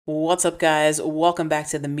What's up, guys? Welcome back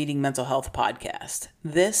to the Meeting Mental Health podcast.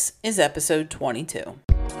 This is episode 22.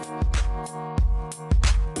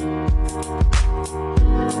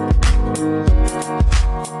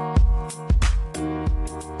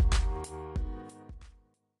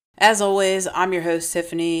 As always, I'm your host,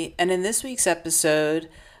 Tiffany, and in this week's episode,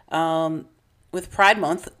 with Pride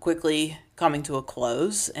Month quickly coming to a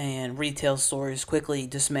close and retail stores quickly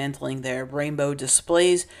dismantling their rainbow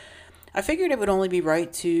displays, I figured it would only be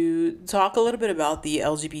right to talk a little bit about the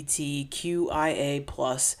LGBTQIA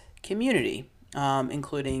plus community,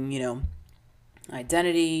 including,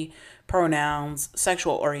 identity, pronouns,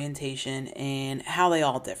 sexual orientation, and how they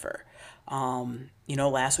all differ.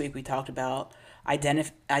 Last week we talked about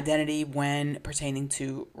identity when pertaining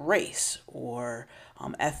to race or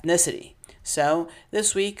ethnicity. So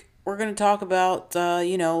this week we're going to talk about,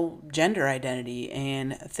 gender identity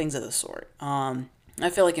and things of the sort. I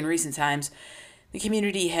feel like in recent times, the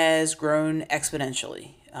community has grown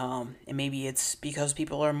exponentially. And maybe it's because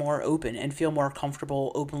people are more open and feel more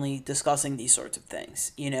comfortable openly discussing these sorts of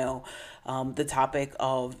things. The topic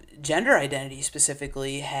of gender identity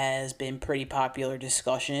specifically has been pretty popular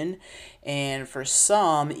discussion, and for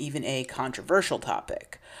some, even a controversial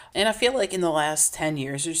topic. And I feel like in the last 10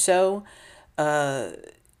 years or so, the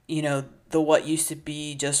what used to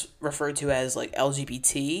be just referred to as like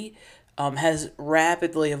LGBT has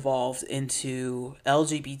rapidly evolved into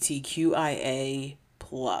LGBTQIA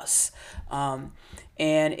plus,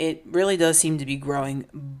 and it really does seem to be growing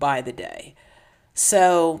by the day.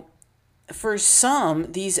 So, for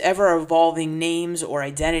some, these ever evolving names or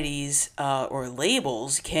identities or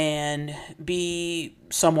labels can be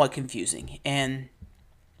somewhat confusing, and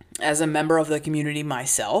as a member of the community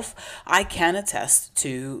myself, I can attest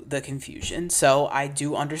to the confusion, so I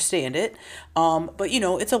do understand it. But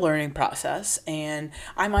it's a learning process, and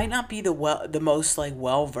I might not be the most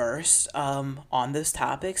well versed on this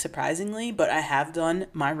topic, surprisingly, but I have done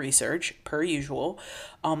my research per usual.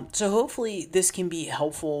 So hopefully this can be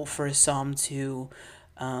helpful for some to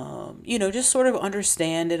just sort of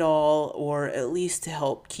understand it all, or at least to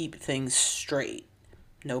help keep things straight.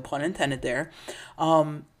 No pun intended there.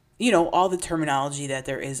 All the terminology that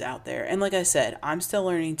there is out there. And like I said, I'm still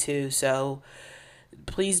learning too, so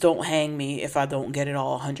please don't hang me if I don't get it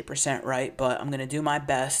all 100% right, but I'm going to do my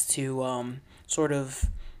best to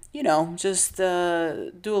just do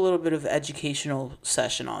a little bit of educational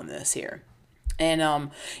session on this here. And,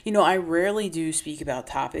 I rarely do speak about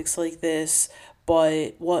topics like this,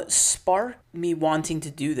 but what sparked me wanting to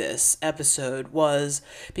do this episode was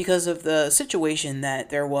because of the situation that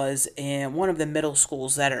there was in one of the middle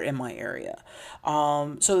schools that are in my area.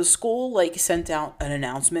 So the school sent out an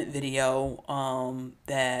announcement video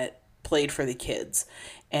that played for the kids.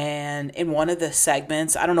 And in one of the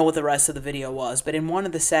segments, I don't know what the rest of the video was, but in one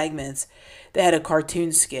of the segments, they had a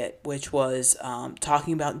cartoon skit which was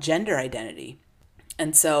talking about gender identity.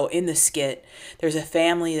 And so in the skit, there's a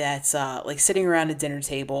family that's sitting around a dinner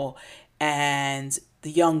table, and the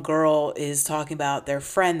young girl is talking about their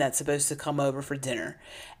friend that's supposed to come over for dinner.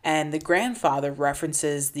 And the grandfather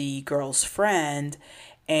references the girl's friend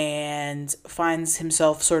and finds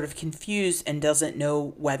himself sort of confused and doesn't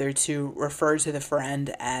know whether to refer to the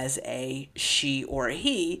friend as a she or a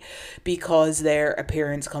he because their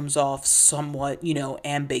appearance comes off somewhat,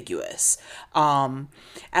 ambiguous.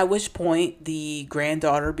 At which point the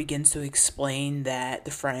granddaughter begins to explain that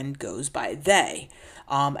the friend goes by they.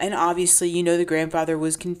 And obviously, the grandfather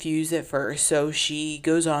was confused at first, so she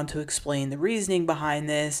goes on to explain the reasoning behind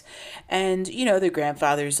this. And, the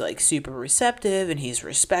grandfather's super receptive, and he's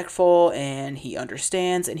respectful, and he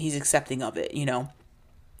understands, and he's accepting of it.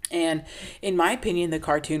 And in my opinion, the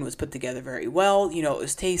cartoon was put together very well. It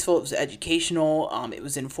was tasteful, it was educational, it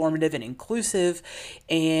was informative and inclusive,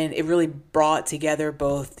 and it really brought together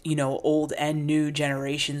both, old and new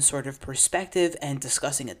generation sort of perspective and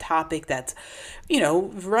discussing a topic that's,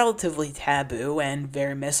 relatively taboo and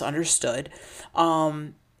very misunderstood.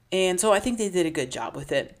 And so I think they did a good job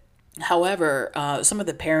with it. However, some of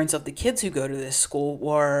the parents of the kids who go to this school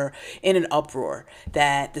were in an uproar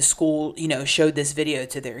that the school, showed this video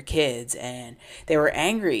to their kids, and they were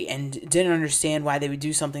angry and didn't understand why they would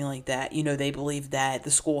do something like that. They believed that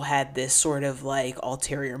the school had this sort of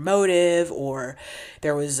ulterior motive, or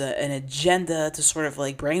there was an agenda to sort of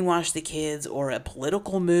brainwash the kids, or a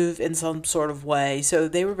political move in some sort of way. So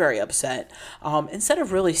they were very upset, instead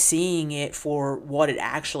of really seeing it for what it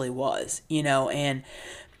actually was, and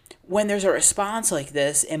when there's a response like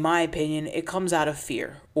this, in my opinion, it comes out of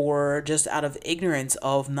fear or just out of ignorance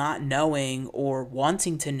of not knowing or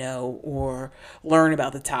wanting to know or learn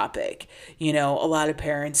about the topic. You know, a lot of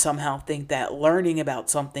parents somehow think that learning about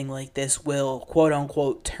something like this will, quote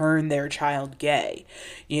unquote, turn their child gay.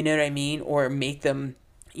 You know what I mean? Or make them,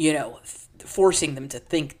 forcing them to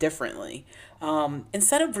think differently.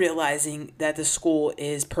 Instead of realizing that the school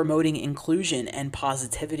is promoting inclusion and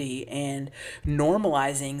positivity and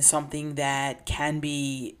normalizing something that can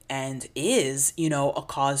be and is, a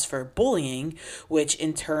cause for bullying, which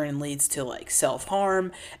in turn leads to like self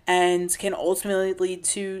harm and can ultimately lead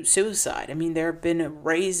to suicide. I mean, there have been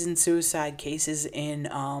raised in suicide cases in,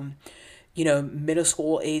 middle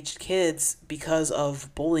school aged kids because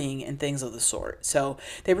of bullying and things of the sort. So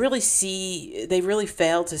they really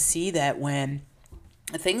fail to see that when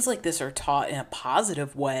things like this are taught in a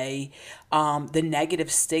positive way, the negative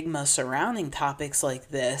stigma surrounding topics like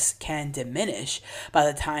this can diminish by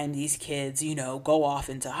the time these kids, go off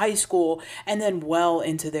into high school and then well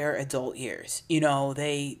into their adult years.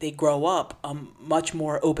 They grow up much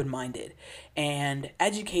more open-minded, and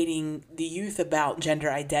educating the youth about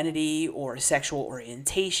gender identity or sexual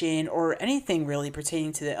orientation or anything really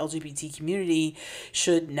pertaining to the LGBT community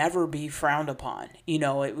should never be frowned upon.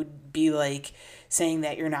 It would be like saying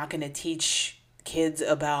that you're not going to teach kids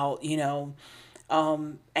about,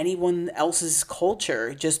 anyone else's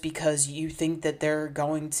culture just because you think that it's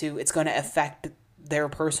going to affect their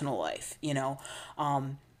personal life,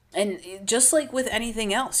 and just like with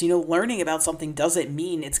anything else, learning about something doesn't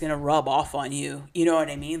mean it's going to rub off on you. You know what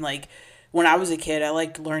I mean? Like, when I was a kid, I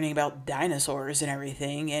liked learning about dinosaurs and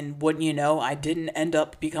everything. And wouldn't you know, I didn't end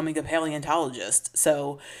up becoming a paleontologist.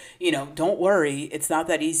 So, don't worry. It's not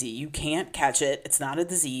that easy. You can't catch it. It's not a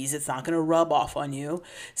disease. It's not going to rub off on you.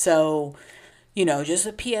 So, just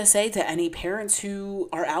a PSA to any parents who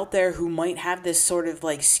are out there who might have this sort of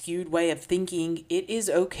like skewed way of thinking. It is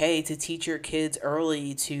okay to teach your kids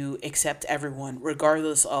early to accept everyone,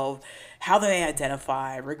 regardless of how they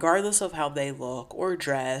identify, regardless of how they look or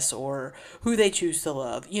dress or who they choose to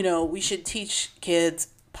love. We should teach kids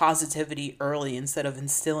positivity early instead of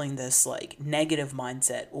instilling this like negative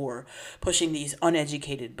mindset or pushing these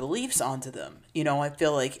uneducated beliefs onto them. I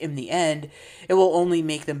feel like in the end, it will only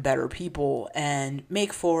make them better people and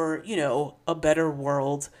make for, a better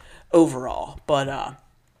world overall. But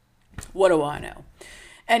what do I know?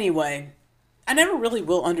 Anyway, I never really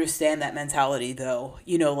will understand that mentality though.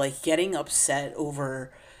 Like getting upset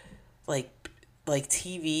over like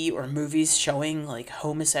TV or movies showing like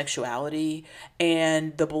homosexuality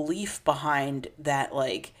and the belief behind that,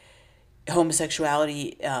 like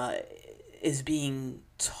homosexuality is being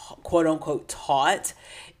quote unquote taught,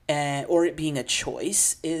 or it being a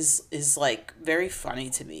choice is like very funny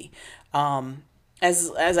to me.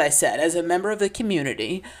 As I said, as a member of the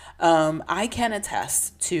community, I can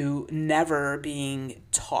attest to never being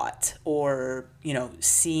taught or,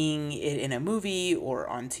 seeing it in a movie or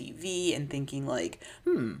on TV and thinking like,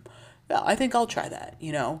 well, I think I'll try that,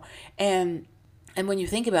 And when you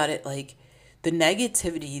think about it, like the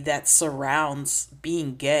negativity that surrounds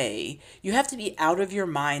being gay, you have to be out of your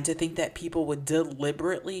mind to think that people would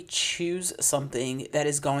deliberately choose something that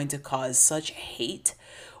is going to cause such hate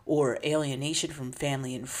or alienation from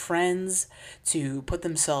family and friends, to put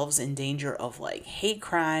themselves in danger of like hate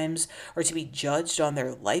crimes or to be judged on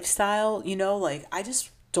their lifestyle. Like I just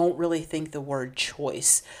don't really think the word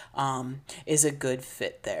choice is a good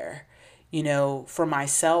fit there. For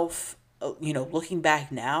myself, looking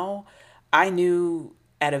back now, I knew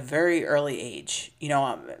at a very early age,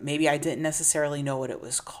 maybe I didn't necessarily know what it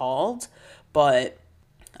was called, but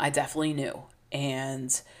I definitely knew.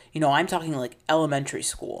 And I'm talking like elementary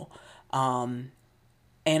school. And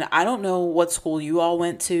I don't know what school you all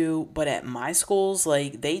went to, but at my schools,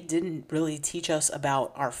 like they didn't really teach us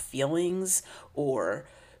about our feelings or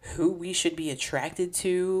who we should be attracted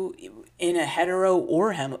to in a hetero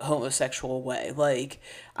or homosexual way. Like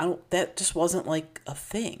that just wasn't like a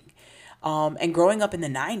thing. And growing up in the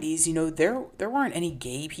 90s, there weren't any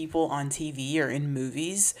gay people on TV or in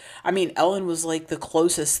movies. I mean, Ellen was like the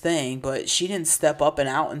closest thing, but she didn't step up and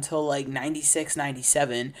out until like 96,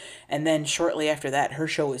 97. And then shortly after that, her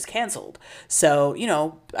show was canceled. So,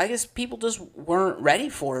 I guess people just weren't ready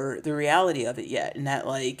for the reality of it yet. And that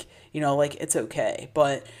like, it's okay.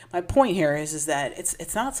 But my point here is that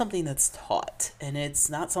it's not something that's taught, and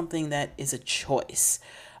it's not something that is a choice.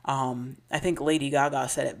 I think Lady Gaga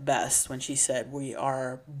said it best when she said, "We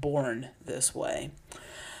are born this way."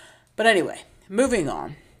 But anyway, moving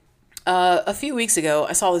on. A few weeks ago,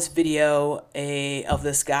 I saw this video of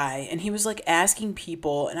this guy, and he was like asking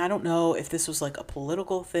people, and I don't know if this was like a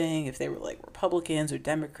political thing, if they were like Republicans or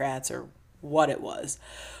Democrats or what it was,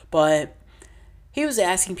 but he was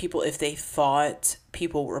asking people if they thought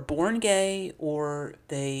people were born gay or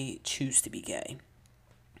they choose to be gay.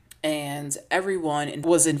 And everyone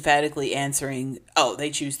was emphatically answering, oh, they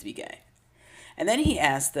choose to be gay. And then he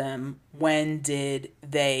asked them, when did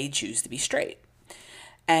they choose to be straight?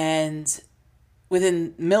 And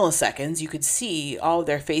within milliseconds, you could see all of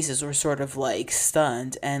their faces were sort of like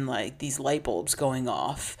stunned and like these light bulbs going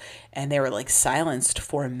off. And they were like silenced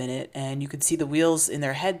for a minute. And you could see the wheels in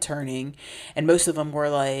their head turning. And most of them were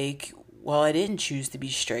like, well, I didn't choose to be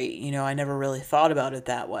straight. You know, I never really thought about it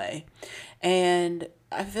that way. And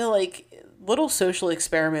I feel like little social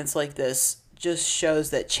experiments like this just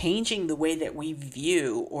shows that changing the way that we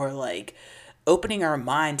view or like opening our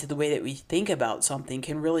mind to the way that we think about something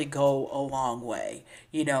can really go a long way,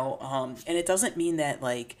 and it doesn't mean that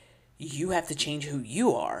like you have to change who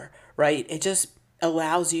you are, right? It just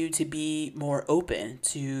allows you to be more open,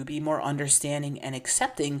 to be more understanding and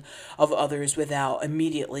accepting of others without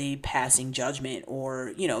immediately passing judgment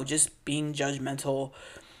or, just being judgmental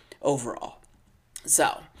overall.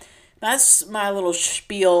 So that's my little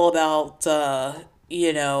spiel about,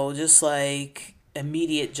 just like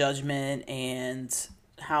immediate judgment and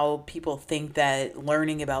how people think that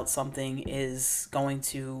learning about something is going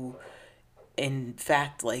to, in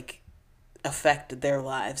fact, like affect their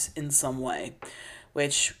lives in some way,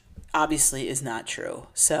 which obviously is not true.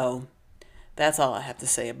 So that's all I have to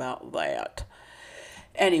say about that.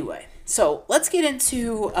 Anyway, so let's get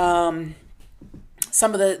into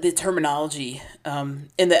some of the terminology in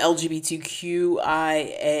the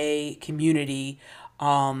LGBTQIA community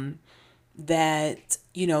that,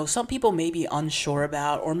 some people may be unsure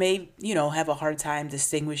about or may, have a hard time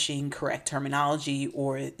distinguishing correct terminology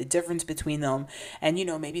or the difference between them. And,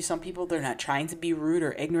 maybe some people, they're not trying to be rude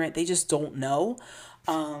or ignorant. They just don't know.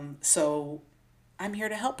 So I'm here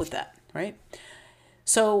to help with that, right?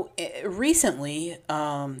 So recently,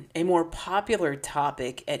 a more popular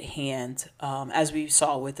topic at hand, as we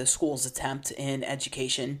saw with the school's attempt in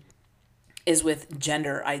education, is with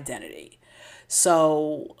gender identity.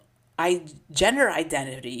 So, gender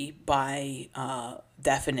identity, by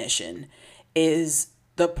definition, is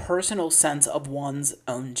the personal sense of one's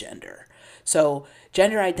own gender. So,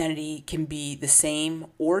 gender identity can be the same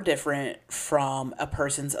or different from a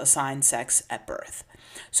person's assigned sex at birth.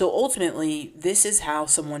 So, ultimately, this is how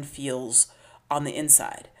someone feels on the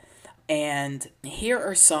inside. And here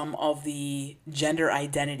are some of the gender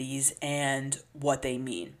identities and what they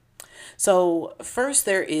mean. So, first,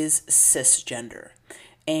 there is cisgender.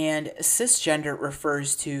 And cisgender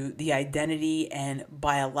refers to the identity and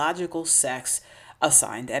biological sex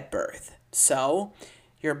assigned at birth. So,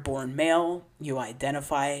 you're born male, you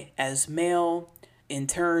identify as male, in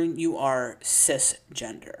turn, you are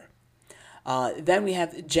cisgender. Then we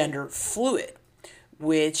have gender fluid,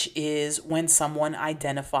 which is when someone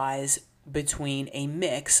identifies between a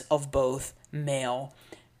mix of both male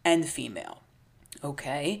and female.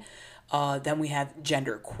 Okay. Then we have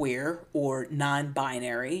gender queer or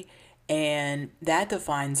non-binary, and that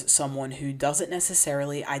defines someone who doesn't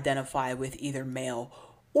necessarily identify with either male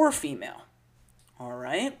or female. All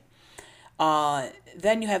right.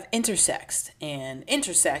 Then you have intersexed, and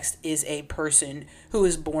intersexed is a person who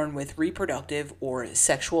is born with reproductive or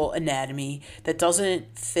sexual anatomy that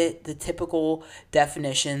doesn't fit the typical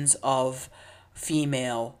definitions of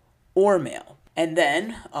female or male. And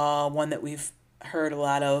then one that we've heard a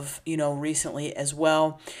lot of, recently as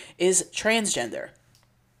well, is transgender.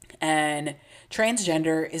 And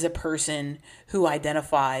transgender is a person who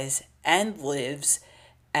identifies and lives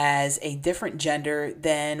as a different gender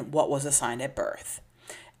than what was assigned at birth.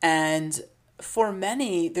 And for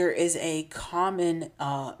many, there is a common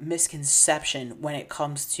misconception when it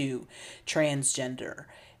comes to transgender.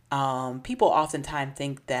 People oftentimes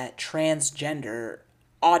think that transgender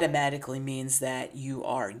automatically means that you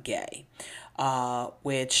are gay,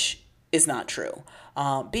 which is not true.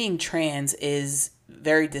 Being trans is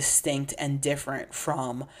very distinct and different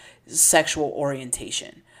from sexual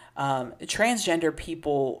orientation. Transgender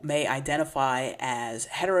people may identify as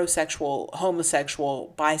heterosexual,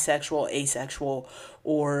 homosexual, bisexual, asexual,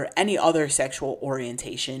 or any other sexual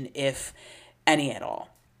orientation, if any at all.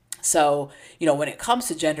 So, when it comes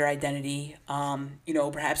to gender identity,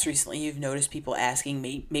 perhaps recently you've noticed people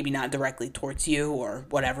asking, maybe not directly towards you or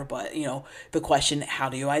whatever, but, the question, how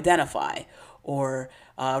do you identify? Or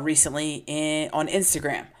recently on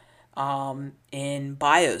Instagram, in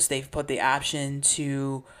bios, they've put the option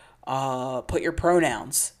to put your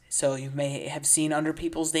pronouns. So you may have seen under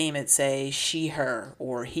people's name it say she, her,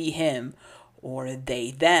 or he, him, or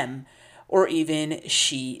they, them, or even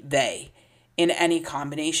she, they, in any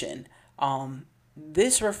combination.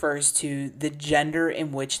 This refers to the gender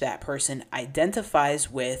in which that person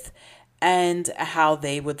identifies with and how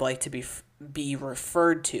they would like to be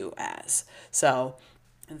referred to as. So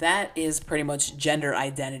that is pretty much gender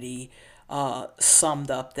identity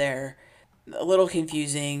summed up there. A little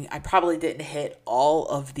confusing. I probably didn't hit all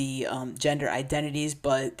of the gender identities,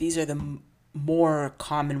 but these are the more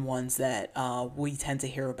common ones that we tend to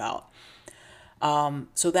hear about.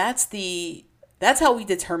 So that's how we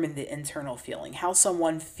determine the internal feeling, how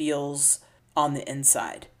someone feels on the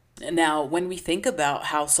inside. Now, when we think about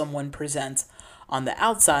how someone presents on the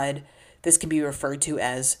outside, this can be referred to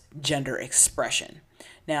as gender expression.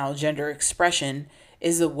 Now, gender expression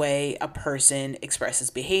is the way a person expresses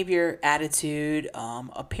behavior, attitude,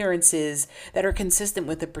 appearances that are consistent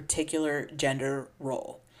with a particular gender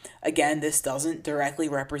role. Again, this doesn't directly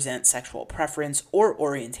represent sexual preference or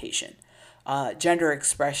orientation. Gender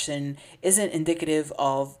expression isn't indicative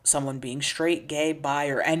of someone being straight, gay, bi,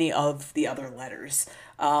 or any of the other letters.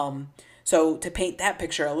 So, to paint that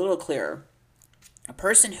picture a little clearer, a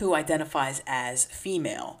person who identifies as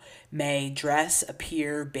female may dress,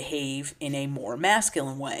 appear, behave in a more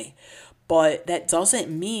masculine way, but that doesn't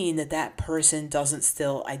mean that that person doesn't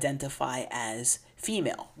still identify as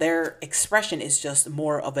female. Their expression is just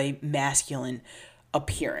more of a masculine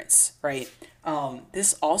appearance, right?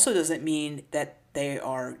 This also doesn't mean that they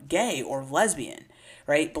are gay or lesbian,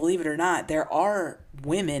 right? Believe it or not, there are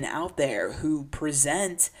women out there who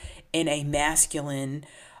present in a masculine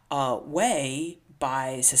way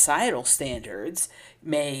by societal standards,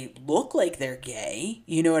 may look like they're gay,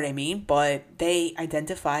 you know what I mean? But they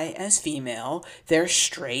identify as female, they're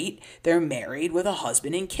straight, they're married with a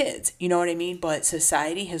husband and kids, you know what I mean? But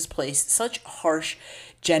society has placed such harsh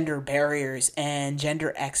gender barriers and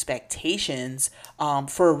gender expectations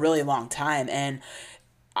for a really long time. And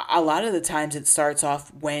a lot of the times it starts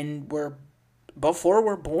off before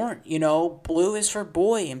we're born. You know, blue is for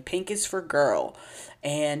boy and pink is for girl,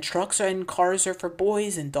 and trucks and cars are for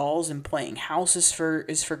boys, and dolls and playing house is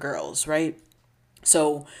for girls, right?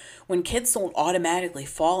 So when kids don't automatically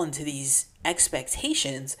fall into these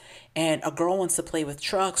expectations, and a girl wants to play with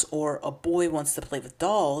trucks or a boy wants to play with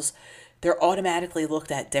dolls, they're automatically looked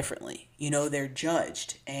at differently. You know, they're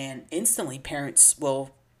judged, and instantly parents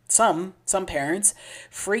will some parents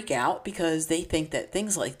freak out because they think that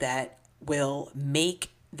things like that will make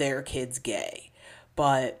their kids gay.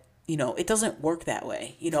 But, you know, it doesn't work that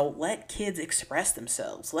way. You know, let kids express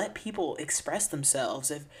themselves. Let people express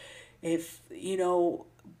themselves. If you know,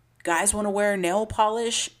 guys want to wear nail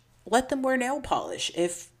polish, let them wear nail polish.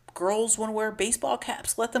 If girls want to wear baseball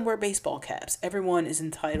caps, let them wear baseball caps. Everyone is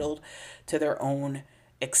entitled to their own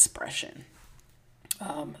expression.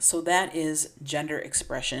 So that is gender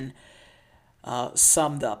expression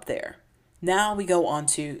summed up there. Now we go on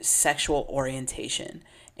to sexual orientation.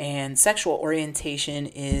 And sexual orientation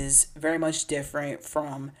is very much different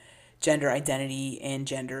from gender identity and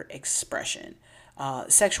gender expression.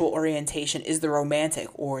 Sexual orientation is the romantic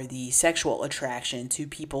or the sexual attraction to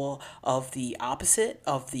people of the opposite,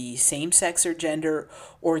 of the same sex or gender,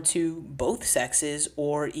 or to both sexes,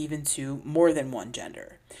 or even to more than one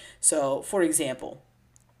gender. So, for example,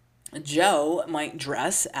 Joe might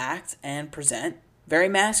dress, act, and present very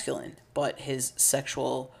masculine, but his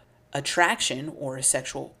sexual attraction or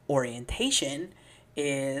sexual orientation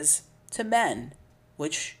is to men,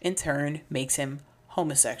 which in turn makes him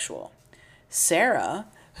homosexual. Sarah,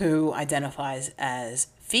 who identifies as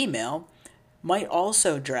female, might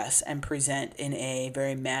also dress and present in a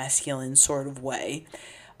very masculine sort of way,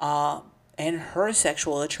 and her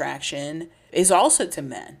sexual attraction is also to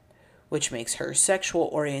men, which makes her sexual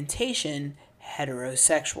orientation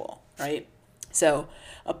heterosexual, right? So,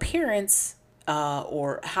 appearance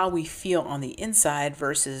or how we feel on the inside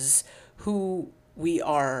versus who we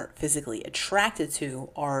are physically attracted to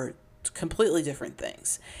are completely different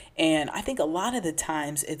things. And I think a lot of the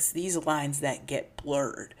times it's these lines that get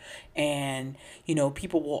blurred. And, you know,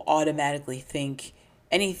 people will automatically think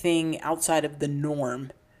anything outside of the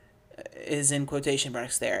norm is in quotation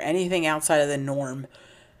marks there. Anything outside of the norm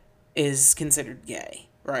is considered gay,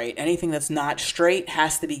 right? Anything that's not straight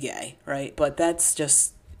has to be gay, right? But that's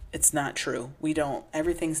just, it's not true.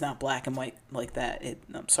 Everything's not black and white like that.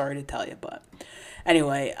 I'm sorry to tell you, but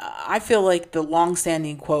anyway, I feel like the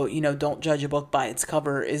long-standing quote, you know, don't judge a book by its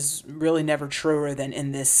cover, is really never truer than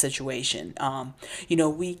in this situation. You know,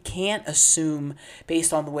 we can't assume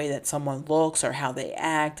based on the way that someone looks or how they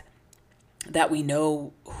act that we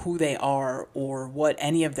know who they are or what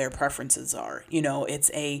any of their preferences are. It's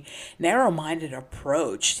a narrow minded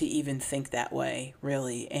approach to even think that way,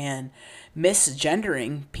 really. And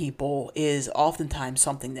misgendering people is oftentimes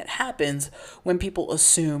something that happens when people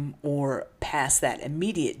assume or pass that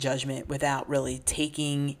immediate judgment without really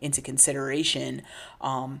taking into consideration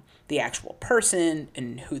the actual person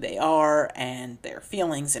and who they are and their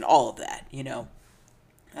feelings and all of that.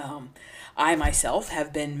 I myself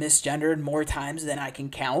have been misgendered more times than I can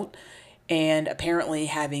count, and apparently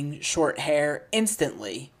having short hair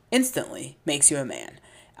instantly makes you a man.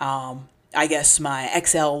 I guess my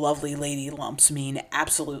XL lovely lady lumps mean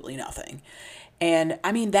absolutely nothing. And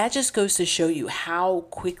I mean, that just goes to show you how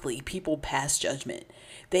quickly people pass judgment.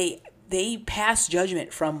 They pass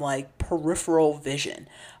judgment from like peripheral vision.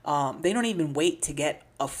 They don't even wait to get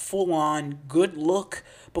a full on good look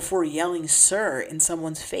before yelling sir in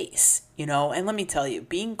someone's face. And let me tell you,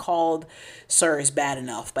 being called sir is bad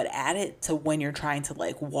enough, but add it to when you're trying to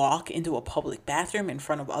like walk into a public bathroom in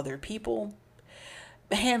front of other people.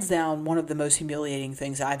 Hands down, one of the most humiliating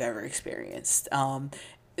things I've ever experienced.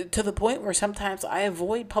 To the point where sometimes I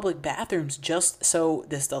avoid public bathrooms just so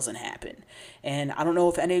this doesn't happen. And I don't know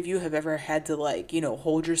if any of you have ever had to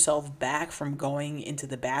hold yourself back from going into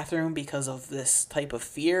the bathroom because of this type of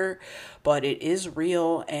fear, but it is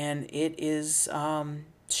real and it is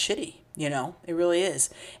shitty. It really is.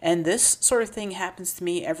 And this sort of thing happens to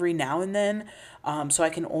me every now and then. So I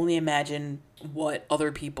can only imagine what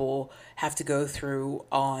other people have to go through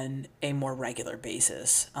on a more regular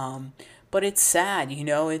basis. But it's sad,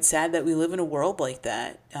 it's sad that we live in a world like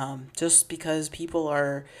that, just because people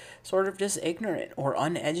are sort of just ignorant or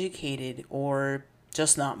uneducated or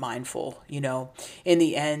just not mindful. In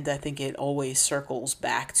the end, I think it always circles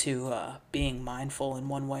back to being mindful in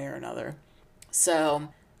one way or another. So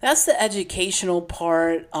that's the educational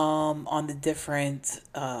part on the different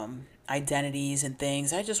identities and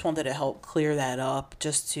things. I just wanted to help clear that up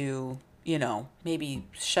just to, maybe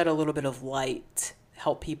shed a little bit of light,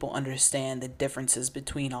 help people understand the differences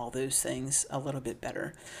between all those things a little bit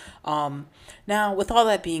better. Now, with all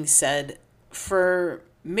that being said, for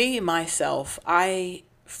me, for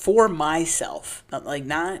myself,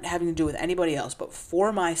 not having to do with anybody else, but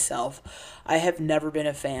for myself, I have never been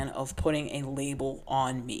a fan of putting a label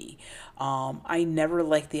on me. I never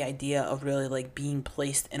liked the idea of really like being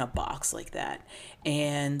placed in a box like that.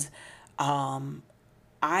 And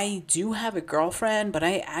I do have a girlfriend, but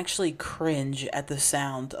I actually cringe at the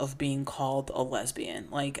sound of being called a lesbian.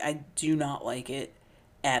 Like, I do not like it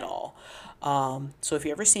at all. So if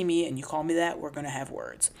you ever see me and you call me that, we're going to have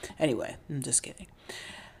words. Anyway, I'm just kidding.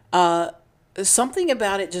 Something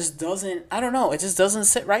about it just doesn't, I don't know, it just doesn't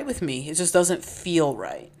sit right with me. It just doesn't feel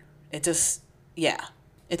right. It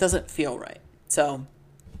doesn't feel right. So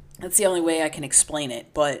that's the only way I can explain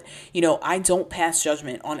it. But, I don't pass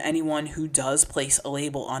judgment on anyone who does place a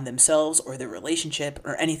label on themselves or their relationship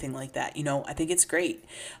or anything like that. I think it's great.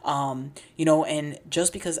 And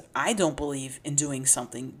just because I don't believe in doing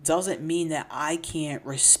something doesn't mean that I can't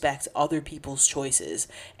respect other people's choices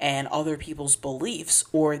and other people's beliefs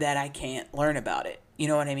or that I can't learn about it. You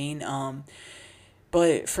know what I mean?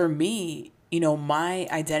 But for me, my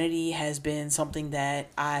identity has been something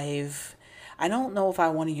that I don't know if I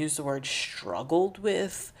want to use the word struggled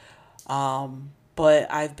with,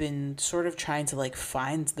 but I've been sort of trying to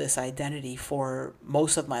find this identity for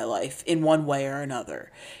most of my life in one way or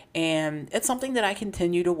another. And it's something that I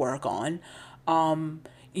continue to work on.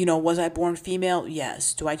 Was I born female?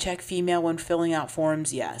 Yes. Do I check female when filling out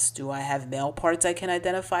forms? Yes. Do I have male parts I can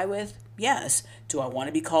identify with? Yes. Do I want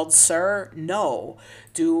to be called sir? No.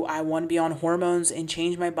 Do I want to be on hormones and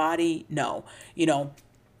change my body? No.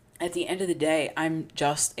 At the end of the day, I'm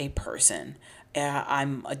just a person.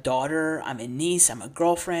 I'm a daughter, I'm a niece, I'm a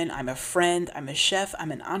girlfriend, I'm a friend, I'm a chef,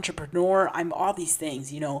 I'm an entrepreneur, I'm all these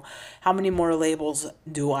things. How many more labels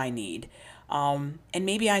do I need? And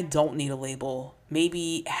maybe I don't need a label.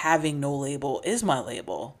 Maybe having no label is my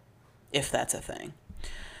label, if that's a thing.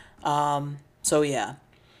 So yeah.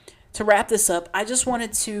 To wrap this up, I just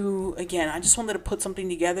wanted to put something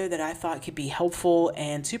together that I thought could be helpful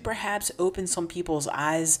and to perhaps open some people's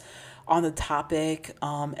eyes on the topic,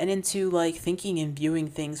 and into thinking and viewing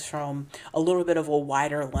things from a little bit of a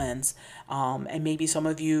wider lens. And maybe some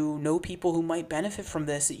of you know people who might benefit from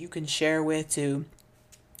this that you can share with to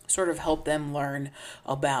sort of help them learn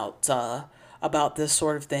about about this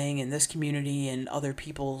sort of thing in this community and other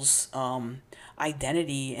people's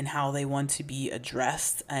identity and how they want to be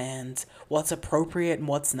addressed and what's appropriate and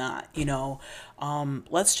what's not.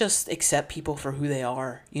 Let's just accept people for who they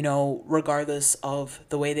are, regardless of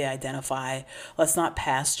the way they identify. Let's not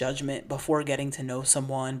pass judgment before getting to know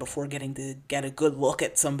someone, before getting to get a good look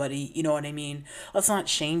at somebody. You know what I mean? Let's not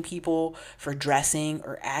shame people for dressing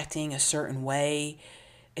or acting a certain way.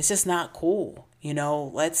 It's just not cool.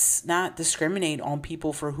 Let's not discriminate on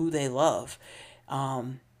people for who they love.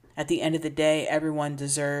 At the end of the day, everyone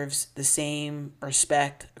deserves the same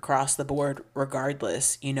respect across the board,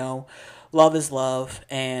 regardless. Love is love,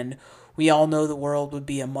 and we all know the world would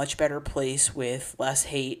be a much better place with less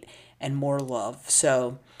hate and more love.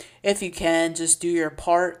 So, if you can, just do your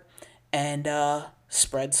part and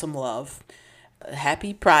spread some love.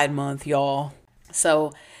 Happy Pride Month, y'all.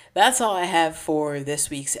 So, that's all I have for this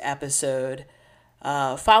week's episode.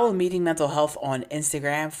 Follow Meeting Mental Health on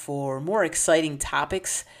Instagram for more exciting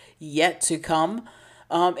topics yet to come.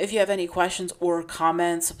 If you have any questions or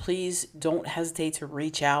comments, please don't hesitate to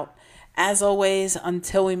reach out. As always,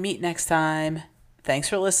 until we meet next time, thanks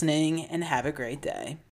for listening and have a great day.